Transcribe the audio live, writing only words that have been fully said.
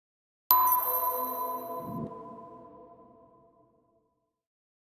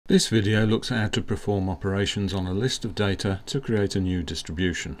This video looks at how to perform operations on a list of data to create a new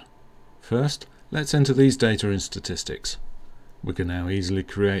distribution. First, let's enter these data in statistics. We can now easily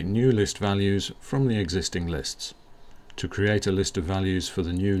create new list values from the existing lists. To create a list of values for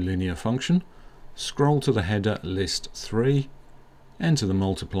the new linear function, scroll to the header List 3, enter the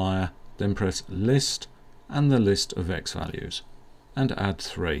multiplier, then press List and the list of x values, and add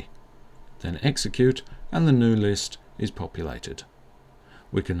 3. Then execute and the new list is populated.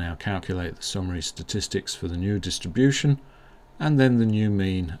 We can now calculate the summary statistics for the new distribution and then the new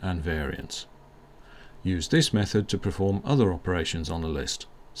mean and variance. Use this method to perform other operations on a list,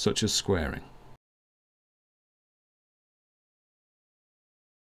 such as squaring.